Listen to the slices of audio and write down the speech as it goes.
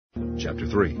Chapter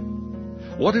 3.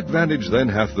 What advantage then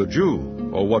hath the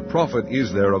Jew, or what profit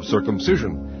is there of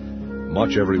circumcision?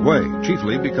 Much every way,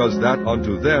 chiefly because that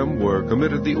unto them were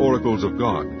committed the oracles of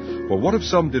God. For what if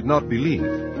some did not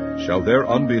believe? Shall their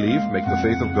unbelief make the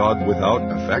faith of God without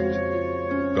effect?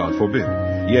 God forbid.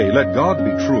 Yea, let God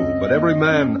be true, but every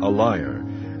man a liar.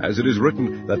 As it is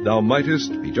written, that thou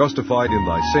mightest be justified in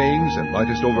thy sayings, and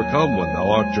mightest overcome when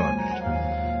thou art judged.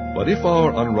 But if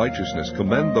our unrighteousness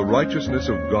commend the righteousness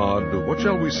of God, what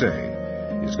shall we say?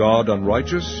 Is God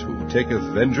unrighteous, who taketh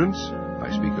vengeance?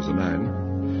 I speak as a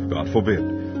man. God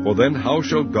forbid. For then how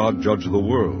shall God judge the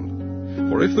world?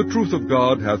 For if the truth of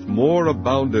God hath more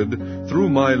abounded through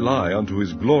my lie unto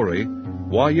his glory,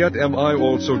 why yet am I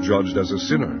also judged as a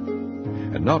sinner?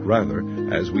 And not rather,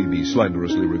 as we be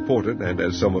slanderously reported, and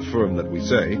as some affirm that we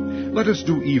say, let us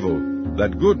do evil,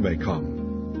 that good may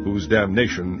come, whose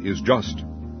damnation is just.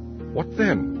 What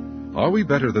then? Are we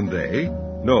better than they?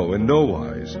 No, in no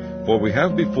wise. For we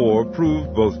have before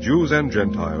proved both Jews and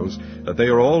Gentiles, that they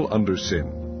are all under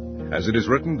sin. As it is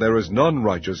written, there is none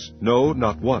righteous, no,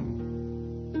 not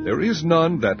one. There is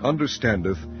none that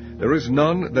understandeth, there is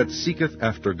none that seeketh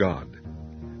after God.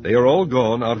 They are all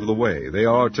gone out of the way, they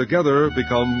are together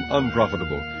become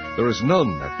unprofitable. There is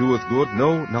none that doeth good,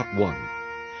 no, not one.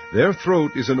 Their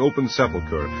throat is an open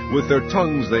sepulchre, with their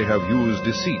tongues they have used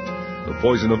deceit. The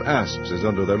poison of asps is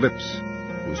under their lips,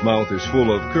 whose mouth is full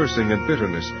of cursing and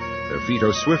bitterness. Their feet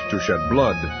are swift to shed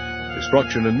blood.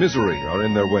 Destruction and misery are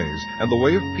in their ways, and the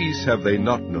way of peace have they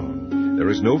not known. There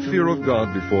is no fear of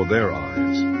God before their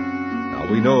eyes. Now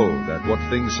we know that what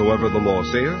things soever the law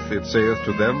saith, it saith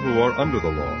to them who are under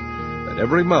the law, that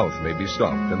every mouth may be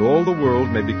stopped, and all the world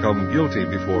may become guilty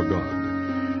before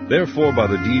God. Therefore by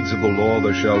the deeds of the law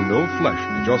there shall no flesh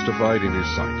be justified in his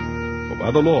sight, for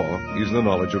by the law is the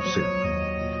knowledge of sin.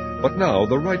 But now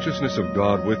the righteousness of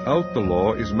God without the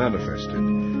law is manifested,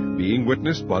 being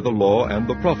witnessed by the law and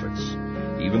the prophets,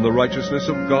 even the righteousness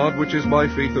of God which is by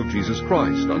faith of Jesus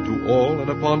Christ, unto all and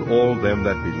upon all them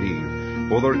that believe.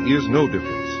 For there is no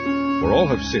difference. For all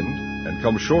have sinned, and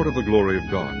come short of the glory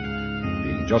of God,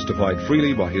 being justified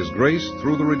freely by his grace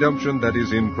through the redemption that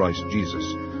is in Christ Jesus,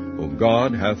 whom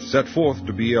God hath set forth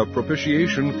to be a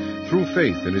propitiation through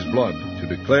faith in his blood, to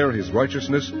declare his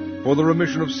righteousness for the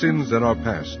remission of sins that are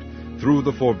past, through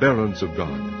the forbearance of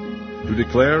God. To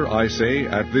declare, I say,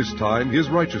 at this time his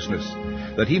righteousness,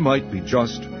 that he might be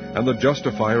just, and the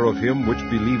justifier of him which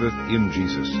believeth in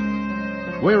Jesus.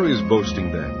 Where is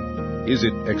boasting then? Is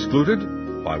it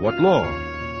excluded? By what law?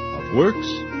 Of works?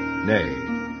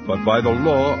 Nay, but by the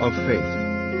law of faith.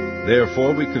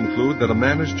 Therefore we conclude that a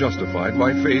man is justified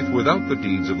by faith without the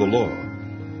deeds of the law.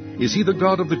 Is he the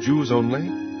God of the Jews only?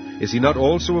 Is he not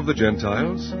also of the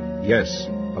Gentiles? Yes,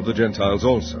 of the Gentiles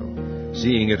also,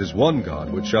 seeing it is one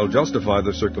God which shall justify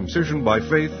the circumcision by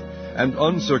faith, and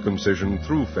uncircumcision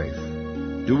through faith.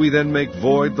 Do we then make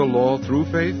void the law through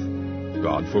faith?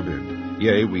 God forbid.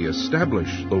 Yea, we establish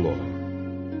the law.